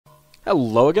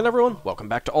Hello again, everyone. Welcome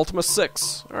back to Ultima VI.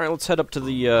 Alright, let's head up to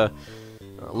the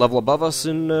level above us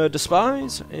in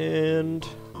Despise, and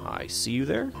I see you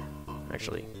there.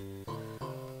 Actually.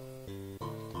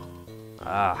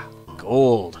 Ah,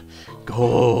 gold.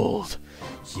 Gold.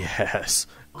 Yes,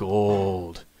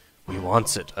 gold. We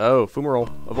wants it. Oh,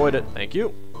 fumarole. Avoid it. Thank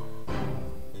you.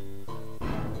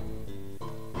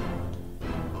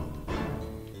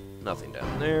 Nothing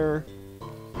down there.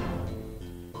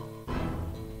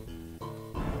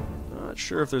 Not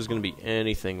sure if there's going to be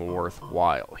anything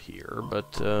worthwhile here,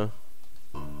 but some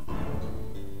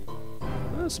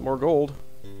more gold.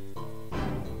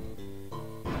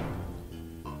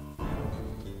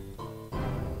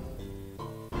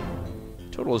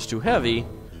 Total is too heavy.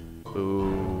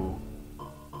 Ooh.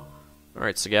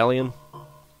 Alright, Segalian.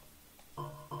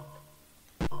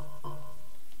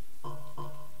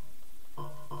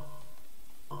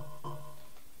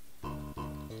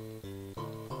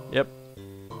 Yep.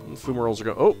 And fumaroles are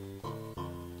going. Oh!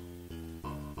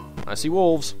 I see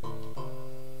wolves.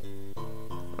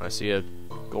 I see a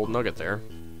gold nugget there.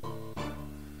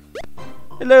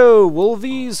 Hello,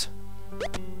 wolvies!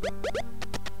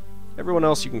 Everyone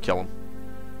else, you can kill them.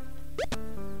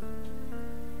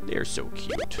 They're so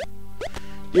cute.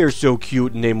 They're so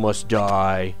cute and they must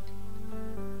die.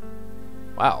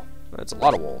 Wow, that's a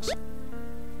lot of wolves.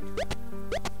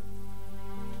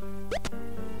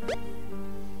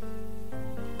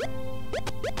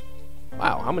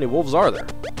 Wow, how many wolves are there?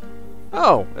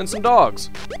 Oh, and some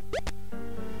dogs.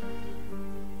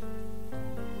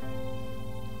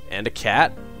 And a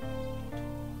cat.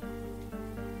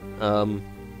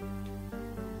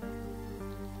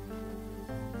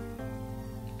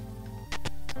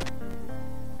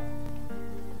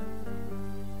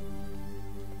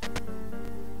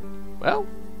 Well.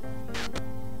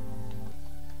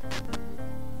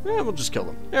 Yeah, we'll just kill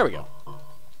them. There we go.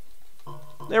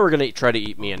 They were gonna try to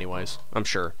eat me anyways, I'm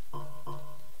sure.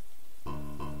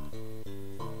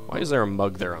 Why is there a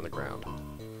mug there on the ground?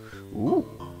 Ooh.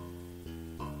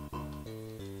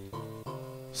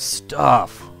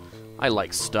 Stuff. I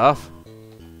like stuff.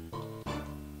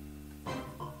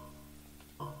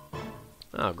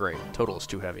 Oh, great. Total is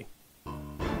too heavy.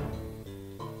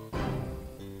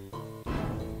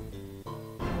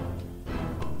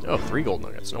 Oh, 3 gold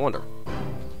nuggets. No wonder.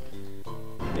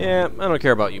 Yeah, I don't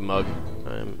care about you, mug.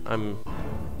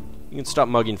 You can stop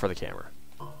mugging for the camera.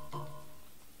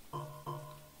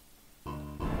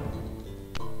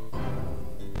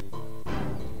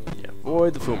 Yeah,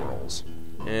 avoid the fumaroles.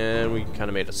 And we kind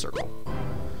of made a circle.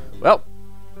 Well.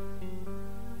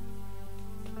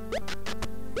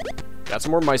 Got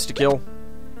some more mice to kill.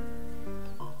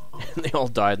 And they all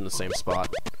died in the same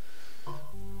spot.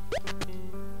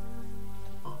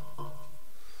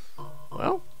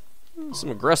 Well,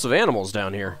 some aggressive animals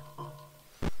down here.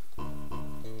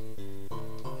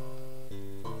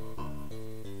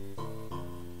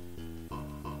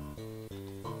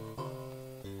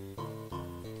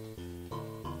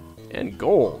 And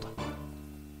gold.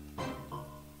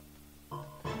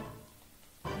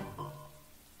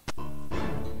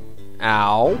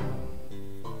 Ow.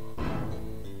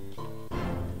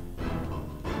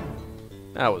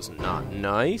 That was not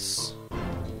nice.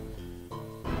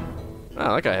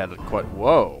 Wow, that guy had quite...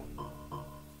 Whoa.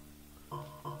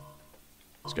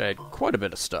 This guy had quite a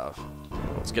bit of stuff.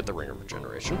 Let's get the ring of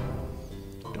regeneration.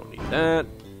 Don't need that.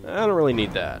 I don't really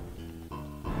need that.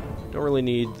 Don't really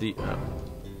need the...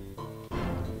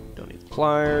 don't need the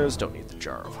pliers. Don't need the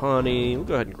jar of honey. We'll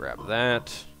go ahead and grab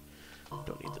that.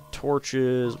 Don't need the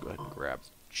torches. We'll go ahead and grab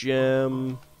the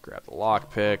gem. Grab the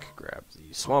lockpick. Grab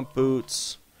the swamp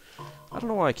boots. I don't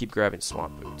know why I keep grabbing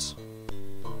swamp boots.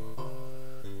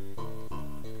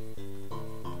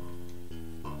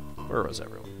 Where was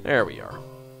everyone? There we are.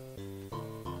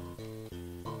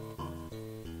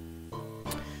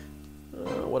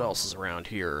 What else is around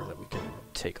here that we can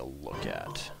take a look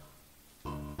at?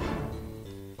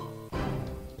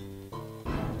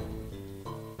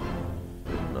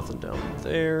 Nothing down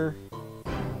there.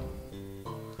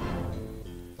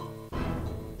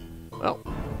 Well,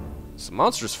 some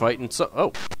monsters fighting. So,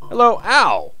 oh, hello,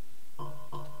 ow!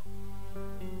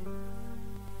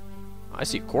 I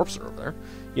see a corpse over there.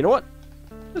 You know what?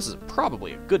 This is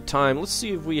probably a good time. Let's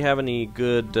see if we have any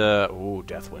good, ooh,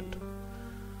 Deathwind.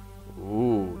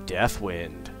 Ooh,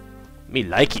 Deathwind. Me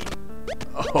likey.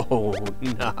 Oh,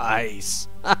 nice.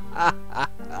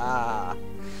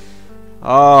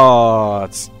 Oh,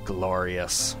 it's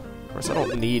glorious. Of course, I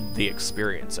don't need the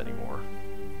experience anymore.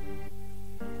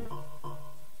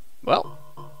 Well.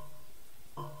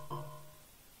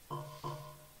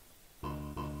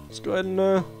 Let's go ahead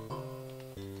and,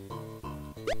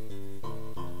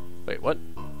 Wait, what?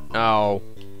 Oh.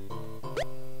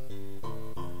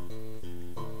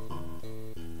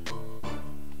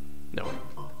 No.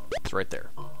 It's right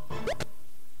there.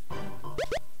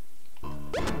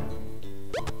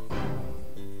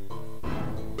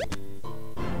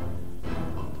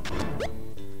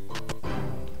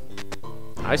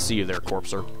 I see you there,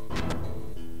 Corpser.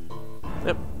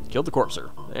 Yep, killed the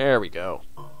Corpser. There we go.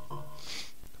 How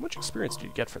much experience did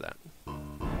you get for that?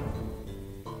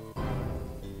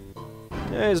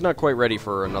 Yeah, he's not quite ready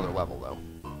for another level, though.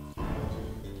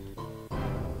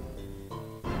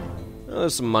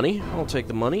 There's some money. I'll take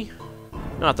the money.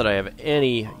 Not that I have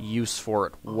any use for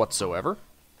it whatsoever.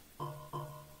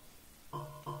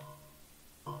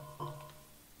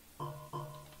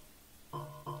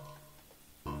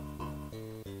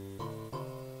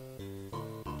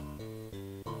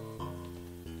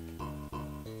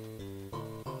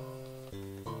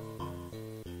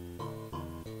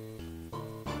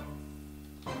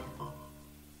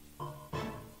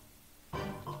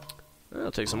 I'll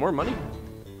take some more money.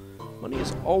 Money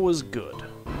is always good.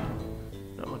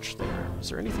 Not much there. Is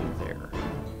there anything there?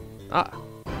 Ah.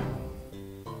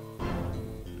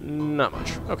 Not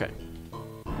much. Okay.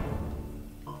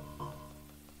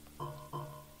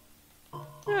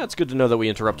 Yeah, it's good to know that we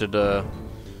interrupted a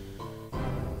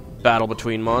battle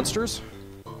between monsters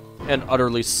and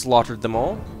utterly slaughtered them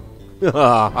all.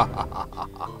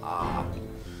 I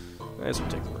guess we'll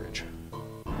take the bridge.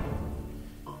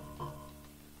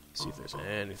 See if there's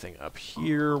anything up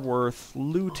here worth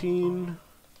looting.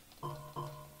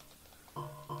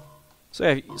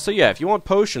 So yeah, if you want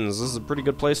potions, this is a pretty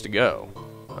good place to go.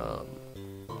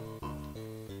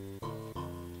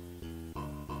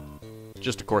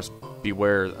 Just, of course,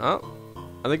 beware. Oh,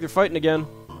 I think they're fighting again.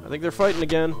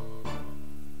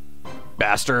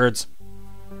 Bastards!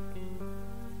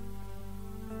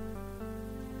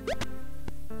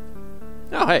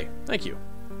 Oh, hey, thank you.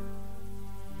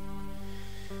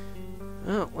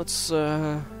 Well, let's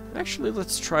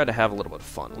try to have a little bit of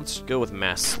fun. Let's go with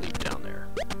mass sleep down there.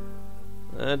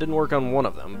 Didn't work on one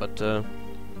of them, but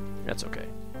that's okay.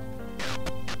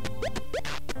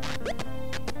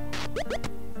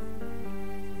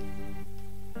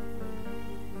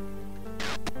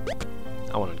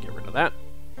 I wanted to get rid of that.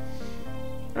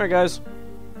 Alright, guys.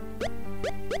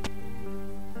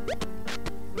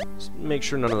 Just make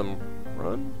sure none of them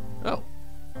run. Oh.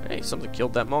 Hey, something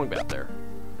killed that Mongbat there.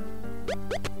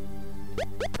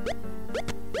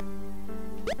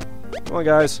 Come on,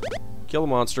 guys. Kill the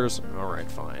monsters.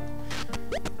 Alright, fine.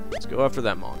 Let's go after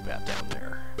that Mongbat down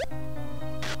there.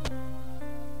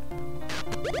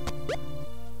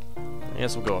 I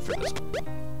guess we'll go after this.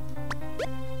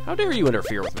 How dare you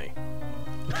interfere with me?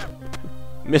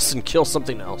 Miss and kill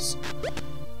something else.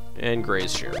 And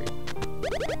graze Sherry.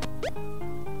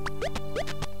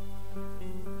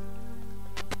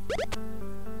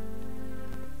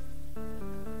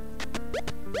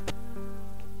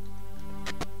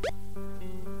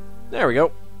 There we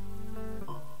go.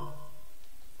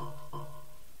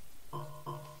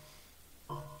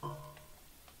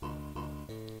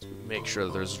 Let's make sure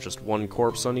that there's just one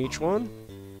corpse on each one.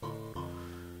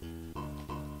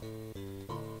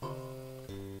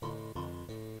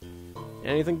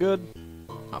 Anything good?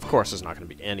 Of course there's not going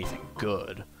to be anything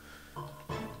good.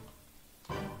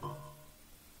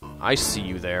 I see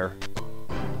you there.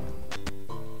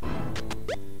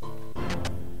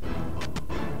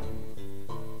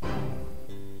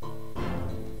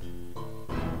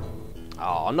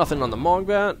 Oh, nothing on the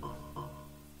Mongbat.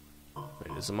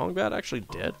 Wait, is the Mongbat actually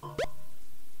dead?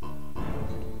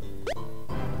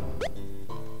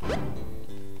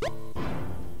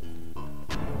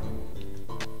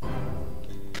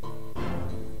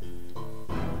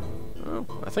 Oh,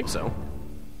 I think so.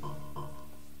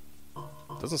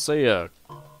 Doesn't say a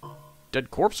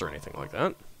dead corpse or anything like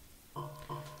that.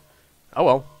 Oh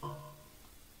well.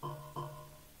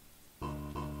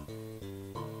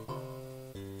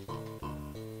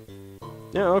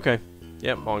 Yeah, okay.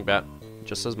 Yeah, Mongbat. It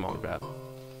just says Mongbat.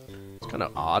 It's kind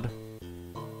of odd.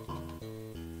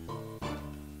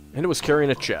 And it was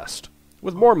carrying a chest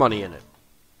with more money in it.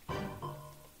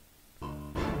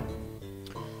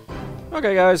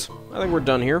 Okay, guys. I think we're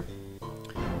done here.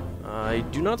 I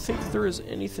do not think there is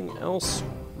anything else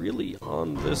really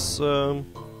on this, Okay,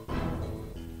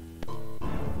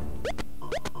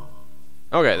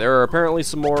 there are apparently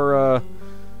some more,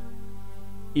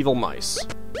 evil mice.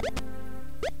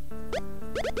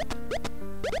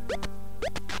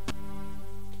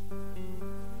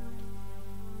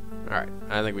 Alright,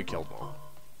 I think we killed them all.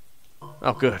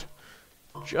 Oh, good.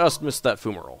 Just missed that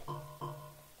fumarole.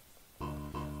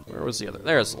 Where was the other?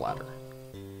 There's the ladder.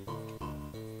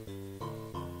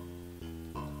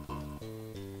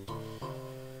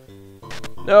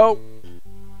 No!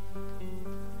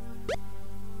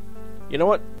 You know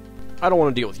what? I don't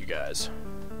want to deal with you guys.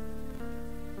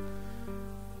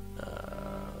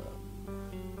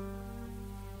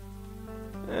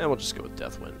 We'll just go with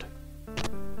Deathwind.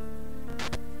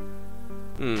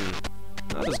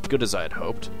 Not as good as I had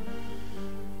hoped.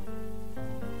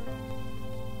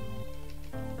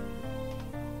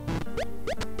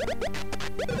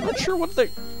 I'm not sure what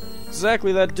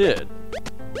exactly that did.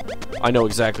 I know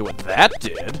exactly what that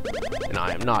did, and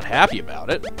I am not happy about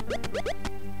it.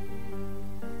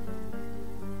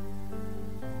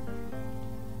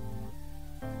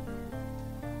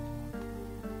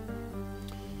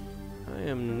 I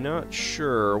am not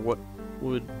sure what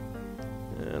would...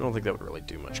 I don't think that would really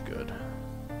do much good.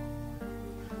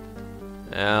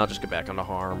 I'll just get back onto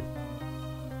harm.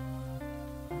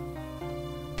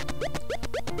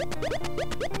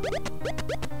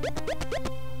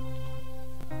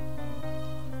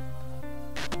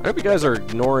 I hope you guys are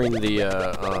ignoring the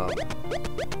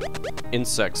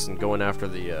insects and going after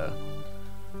the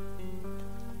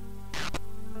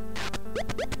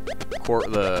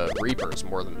reapers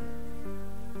more than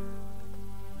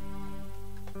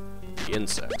the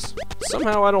insects.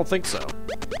 Somehow I don't think so.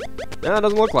 Nah, it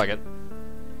doesn't look like it.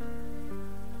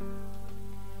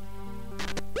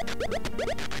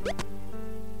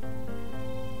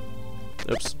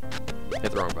 Oops.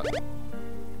 Hit the wrong button.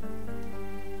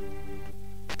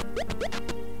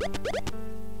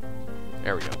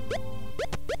 There we go.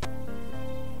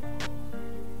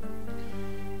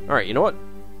 Alright, you know what?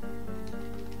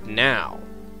 Now,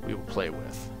 we will play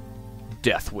with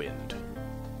Deathwind.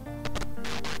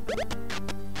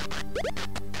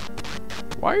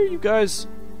 Why are you guys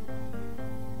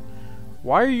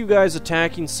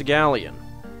attacking Sigalian?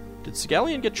 Did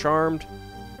Sigalian get charmed?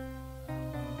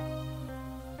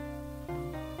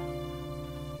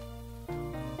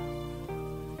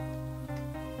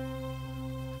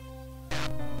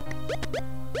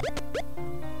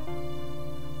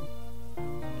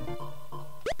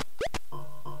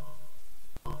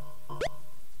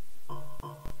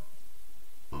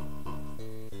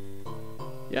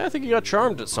 Yeah, I think he got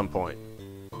charmed at some point.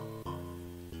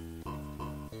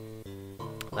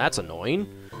 That's annoying.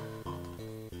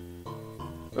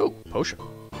 Oh, potion.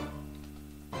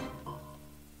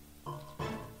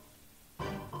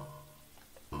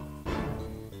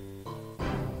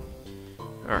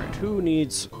 Alright, who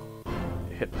needs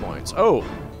hit points? Oh!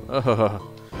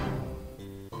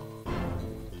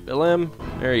 Bill M,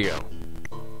 there you go.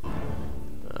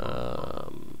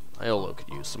 Iolo could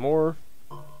use some more.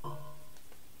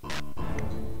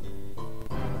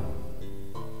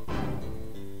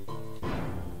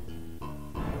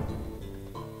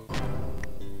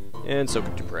 And so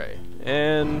could Dupre.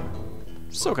 And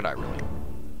so could I, really.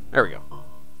 There we go.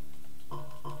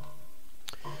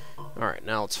 Alright,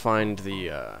 now let's find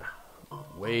the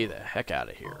way the heck out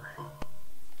of here.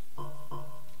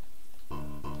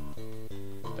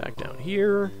 Back down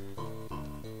here.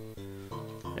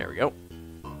 There we go.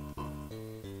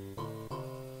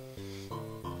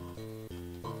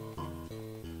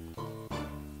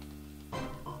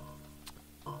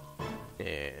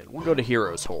 And we'll go to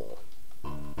Hero's Hole.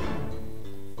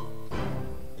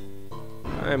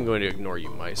 I'm going to ignore you,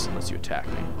 mice, unless you attack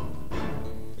me.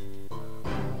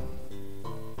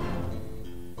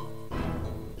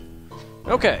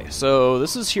 Okay, so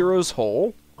this is Hero's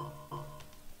Hole.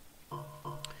 Let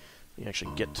me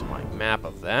actually get to my map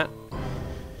of that.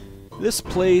 This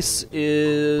place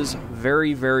is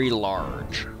very, very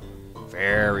large.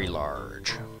 Very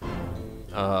large.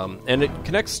 And it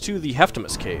connects to the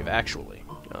Heftimus Cave, actually,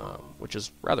 which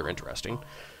is rather interesting.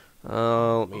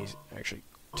 Let me actually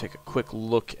take a quick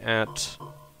look at...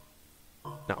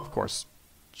 Now, of course,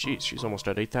 geez, she's almost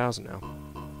at 8,000 now.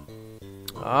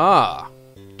 Ah!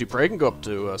 Dupre can go up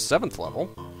to 7th level.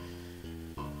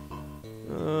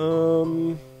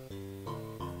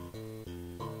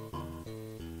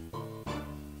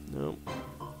 Nope.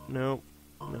 Nope.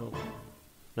 Nope.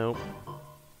 Nope.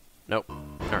 Nope.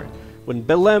 Alright. When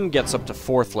Belem gets up to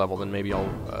 4th level, then maybe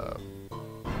I'll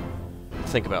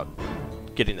think about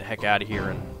getting the heck out of here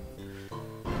and...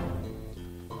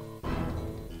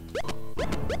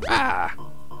 Ah!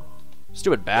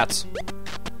 Stupid bats.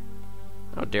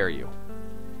 How dare you.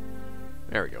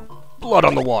 There we go. Blood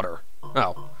on the water.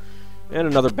 Oh. And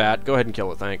another bat. Go ahead and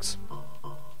kill it, thanks.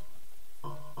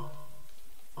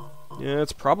 Yeah,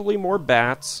 it's probably more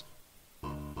bats.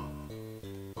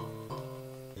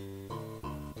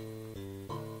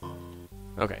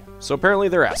 Okay, so apparently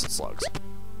they're acid slugs.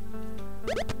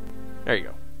 There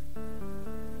you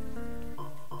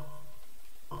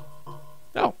go.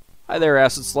 Oh, hi there,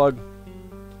 acid slug.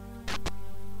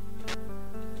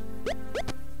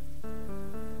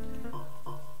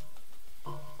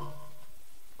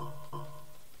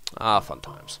 Ah, fun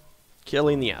times.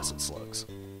 Killing the acid slugs.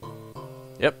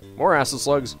 Yep, more acid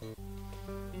slugs.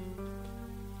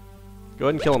 Go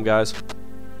ahead and kill them, guys.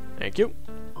 Thank you.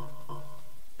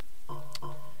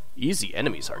 Easy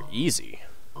enemies are easy.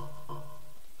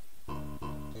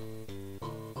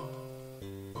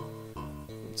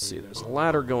 Let's see, there's a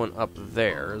ladder going up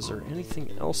there. Is there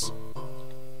anything else?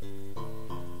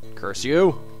 Curse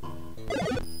you!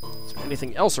 Is there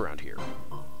anything else around here?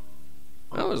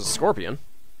 Well, there's a scorpion.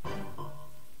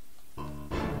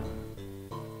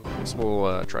 Guess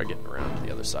we'll try getting around to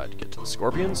the other side to get to the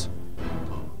scorpions.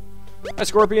 Hi,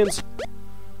 scorpions!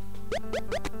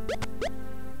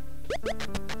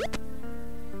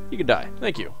 You can die.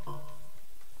 Thank you.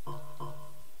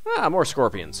 Ah, more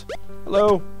scorpions.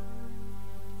 Hello.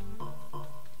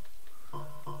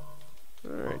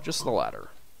 Alright, just the ladder.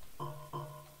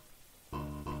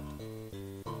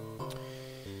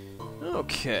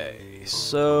 Okay,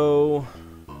 so...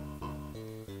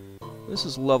 this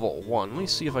is level 1. Let me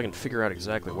see if I can figure out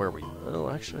exactly where we... well,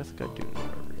 actually, I think I do know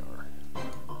where we are.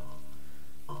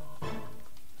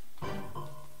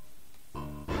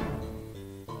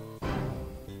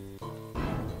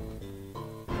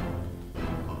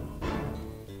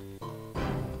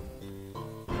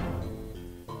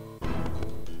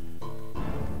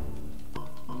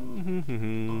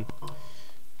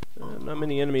 Not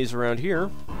many enemies around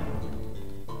here.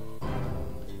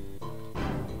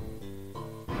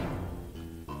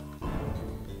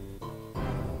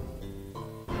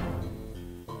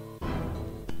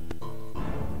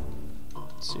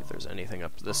 Let's see if there's anything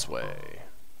up this way.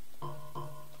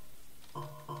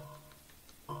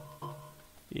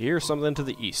 You hear something to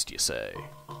the east, you say.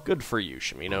 Good for you,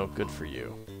 Shimino. Good for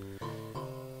you.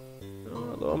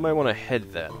 Although I might want to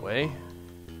head that way.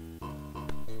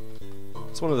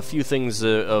 It's one of the few things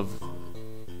of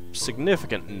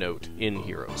significant note in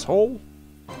Heroes Hole.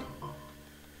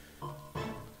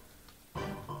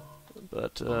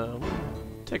 But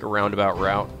take a roundabout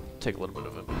route, take a little bit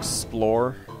of an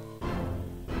explore.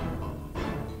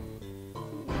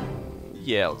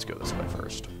 Yeah, let's go this way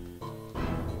first.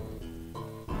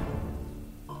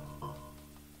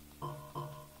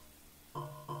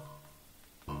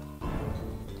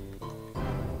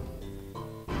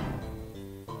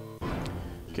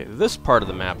 Okay, this part of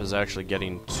the map is actually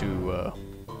getting to,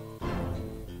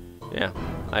 yeah,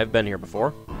 I've been here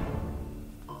before.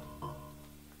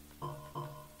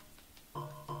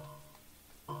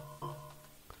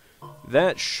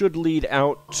 That should lead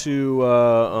out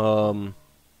to,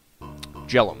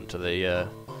 Jellum, to the,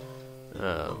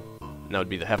 that would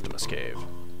be the Heftimus Cave.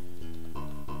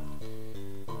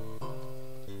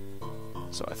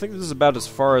 So I think this is about as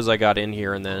far as I got in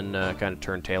here and then, kind of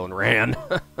turned tail and ran.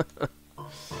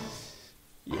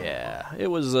 Yeah, it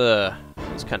was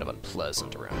kind of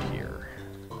unpleasant around here.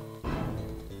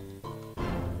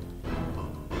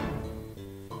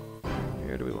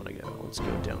 Where do we want to go? Let's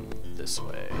go down this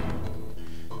way.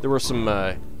 There were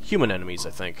some human enemies, I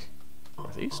think.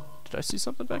 Northeast? Did I see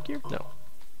something back here? No.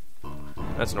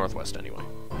 That's northwest anyway.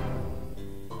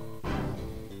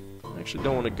 I actually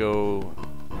don't want to go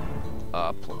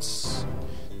up.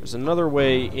 There's another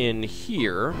way in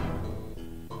here.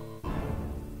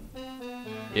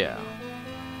 Yeah.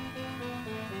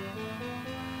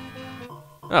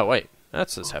 Oh, wait. That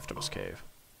says Heftimus Cave.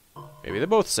 Maybe they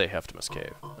both say Heftimus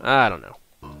Cave. I don't know.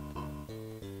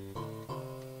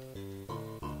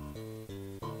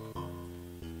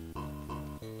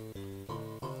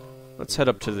 Let's head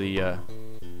up to the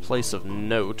place of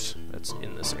note that's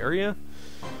in this area.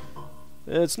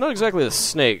 It's not exactly the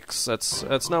snakes.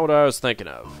 That's not what I was thinking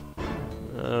of.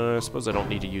 I suppose I don't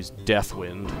need to use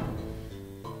Deathwind.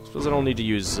 Suppose I don't need to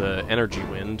use Energy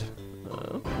Wind.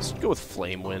 Let's go with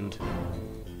Flame Wind.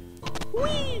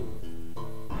 Whee!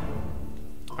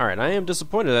 Alright, I am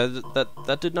disappointed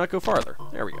that did not go farther.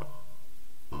 There we go.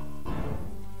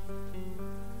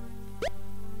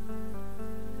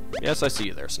 Yes, I see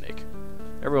you there, Snake.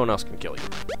 Everyone else can kill you.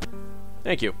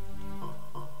 Thank you.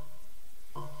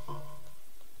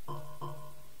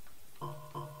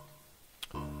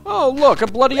 Oh, look, a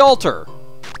bloody altar!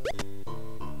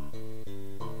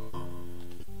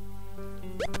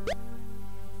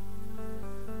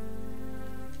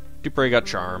 Dupree got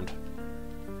charmed.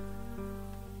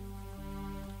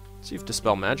 Let's see if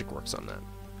Dispel Magic works on that.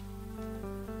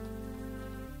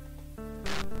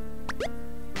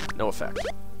 No effect.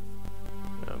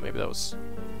 Maybe that was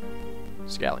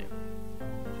Scallion.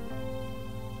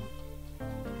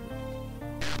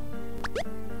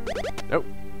 Nope.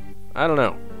 I don't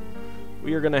know.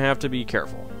 We are going to have to be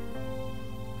careful.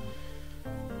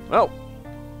 Well,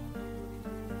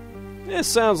 this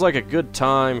sounds like a good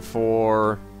time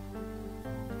for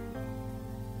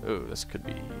Oh, this could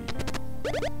be...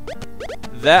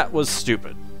 That was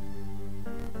stupid.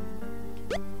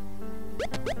 Do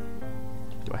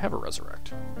I have a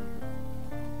resurrect?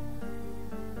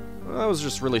 Well, that was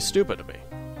just really stupid of me.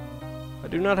 I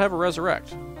do not have a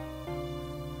resurrect.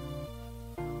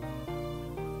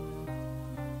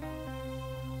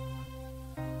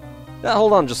 Now,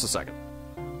 hold on just a second.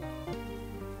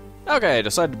 Okay, I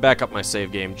decided to back up my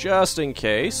save game just in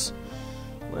case.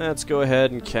 Let's go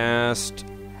ahead and cast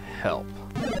Help.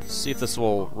 See if this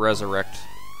will resurrect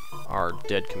our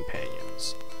dead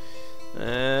companions.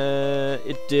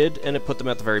 It did, and it put them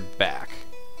at the very back.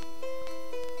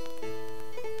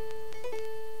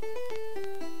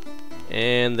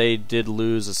 And they did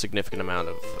lose a significant amount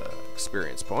of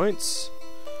experience points.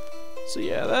 So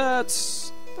yeah,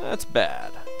 that's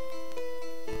bad.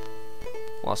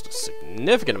 Lost a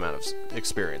significant amount of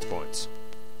experience points.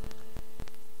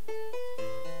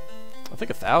 I think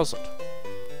 1,000.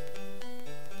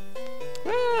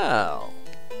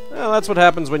 Well, that's what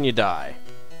happens when you die.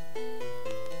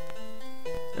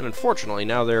 And unfortunately,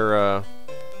 now they're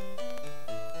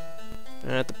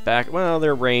at the back. Well,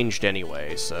 they're ranged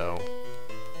anyway, so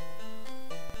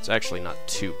it's actually not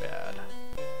too bad.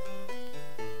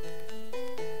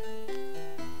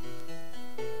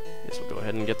 Guess we'll go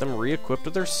ahead and get them re-equipped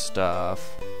with their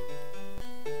stuff.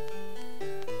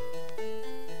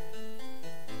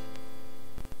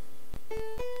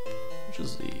 Which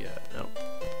is the, no.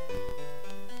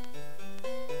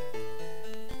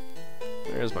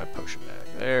 There's my potion bag.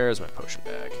 There's my potion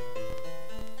bag.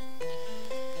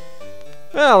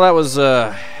 Well, that was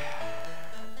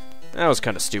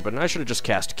kind of stupid. I should have just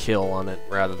cast Kill on it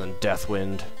rather than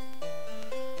Deathwind.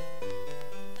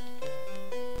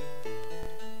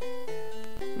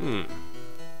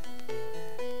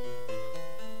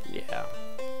 Yeah.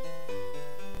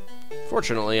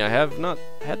 Fortunately, I had not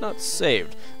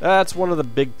saved. That's one of the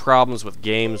big problems with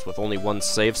games with only one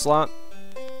save slot.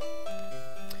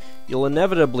 You'll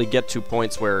inevitably get to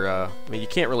points where, I mean, you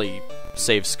can't really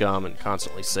save scum and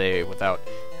constantly save without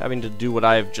having to do what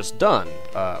I've just done.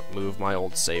 Move my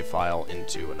old save file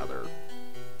into another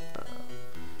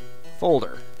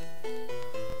folder.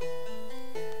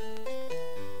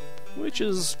 Which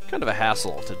is kind of a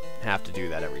hassle to have to do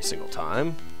that every single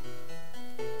time.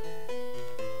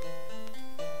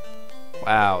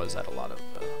 Wow, is that a lot of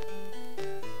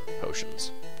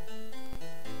potions.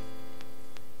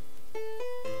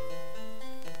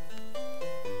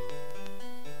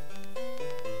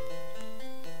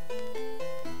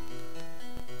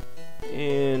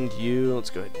 And you, let's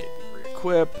go ahead and get you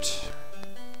re-equipped.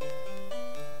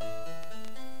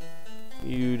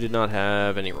 You did not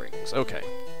have any rings. Okay.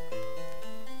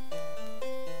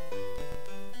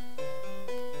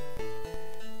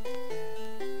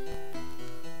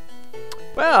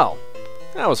 Well,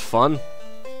 that was fun.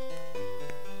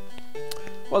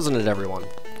 Wasn't it, everyone?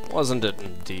 Wasn't it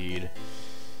indeed?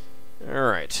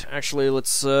 Alright, actually,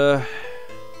 let's see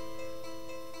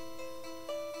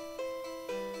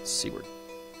where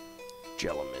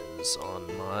Jellum is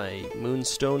on my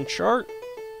Moonstone chart.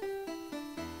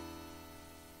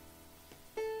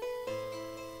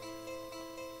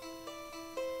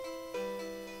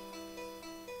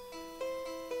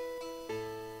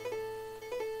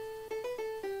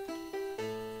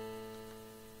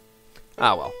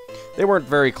 Ah, well. They weren't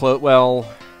very close.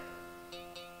 Well,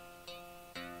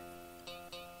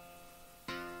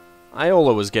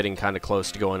 Iola was getting kind of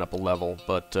close to going up a level,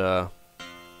 but,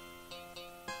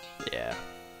 yeah.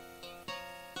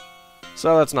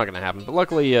 So that's not going to happen. But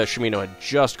luckily, Shimino had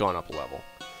just gone up a level.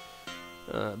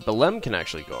 Belem can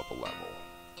actually go up a level.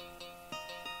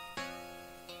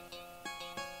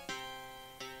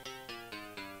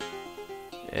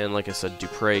 And like I said,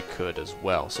 Dupre could as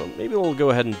well. So maybe we'll go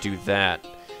ahead and do that.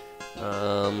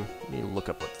 Let me look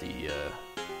up what the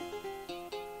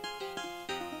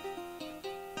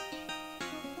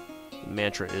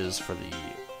mantra is for the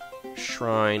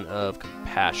Shrine of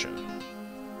Compassion.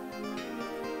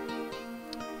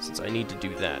 Since I need to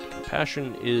do that.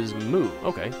 Compassion is Mu.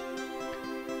 Okay.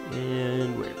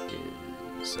 And where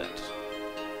is that?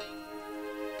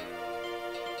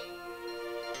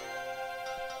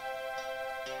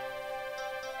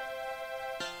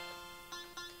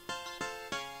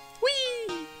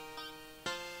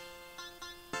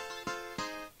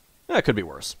 That could be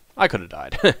worse. I could have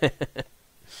died.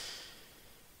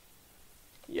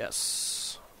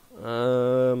 Yes.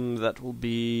 That will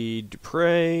be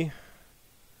Dupre.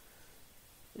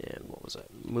 And what was that?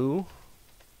 Mu.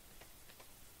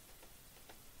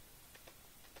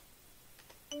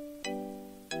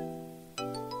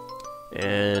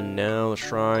 And now the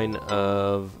Shrine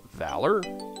of Valor.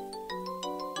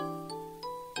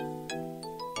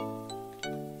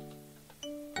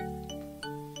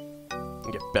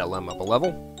 Belem up a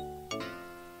level.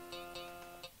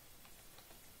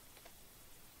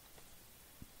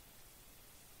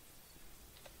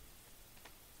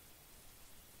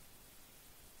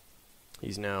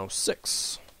 He's now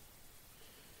 6.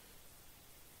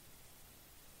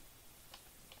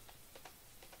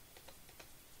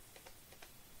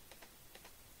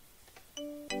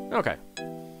 Okay.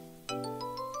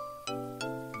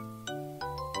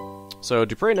 So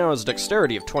Dupre now has a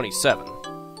dexterity of 27.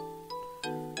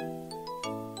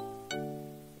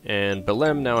 And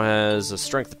Belem now has a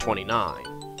strength of 29.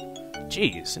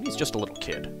 Jeez, and he's just a little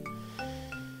kid.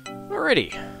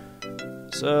 Alrighty.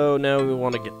 So now we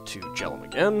want to get to Jellum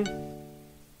again.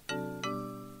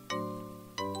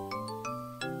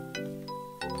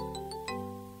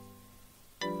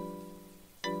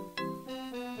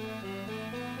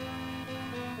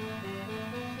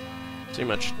 Too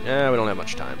much. Yeah, we don't have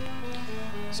much time.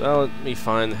 So let me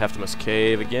find the Heftimus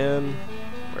Cave again.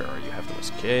 Where are you,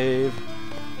 Heftimus Cave?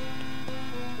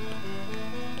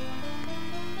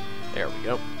 There we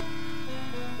go.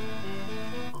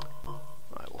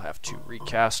 I will have to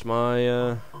recast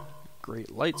my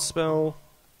Great Light spell.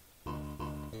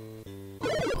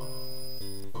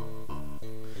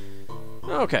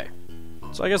 Okay.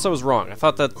 So I guess I was wrong. I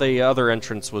thought that the other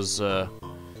entrance was, I'm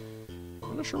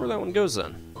not sure where that one goes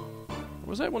then. Or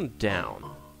was that one down?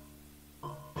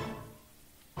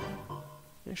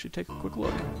 Actually, take a quick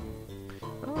look.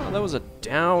 Oh, that was a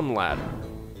down ladder.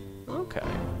 Okay.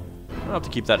 I'll have to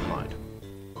keep that in mind.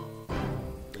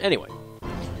 Anyway,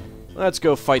 let's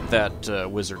go fight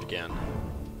that wizard again.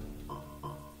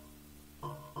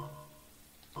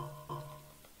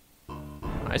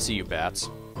 I see you, bats.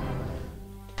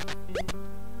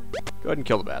 Go ahead and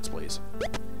kill the bats, please.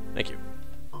 Thank you.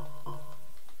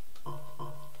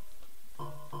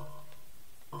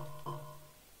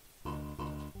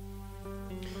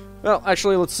 Well,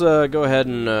 actually, let's go ahead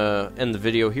and end the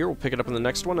video here. We'll pick it up in the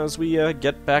next one as we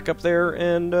get back up there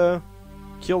and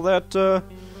kill that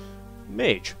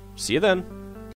mage. See you then.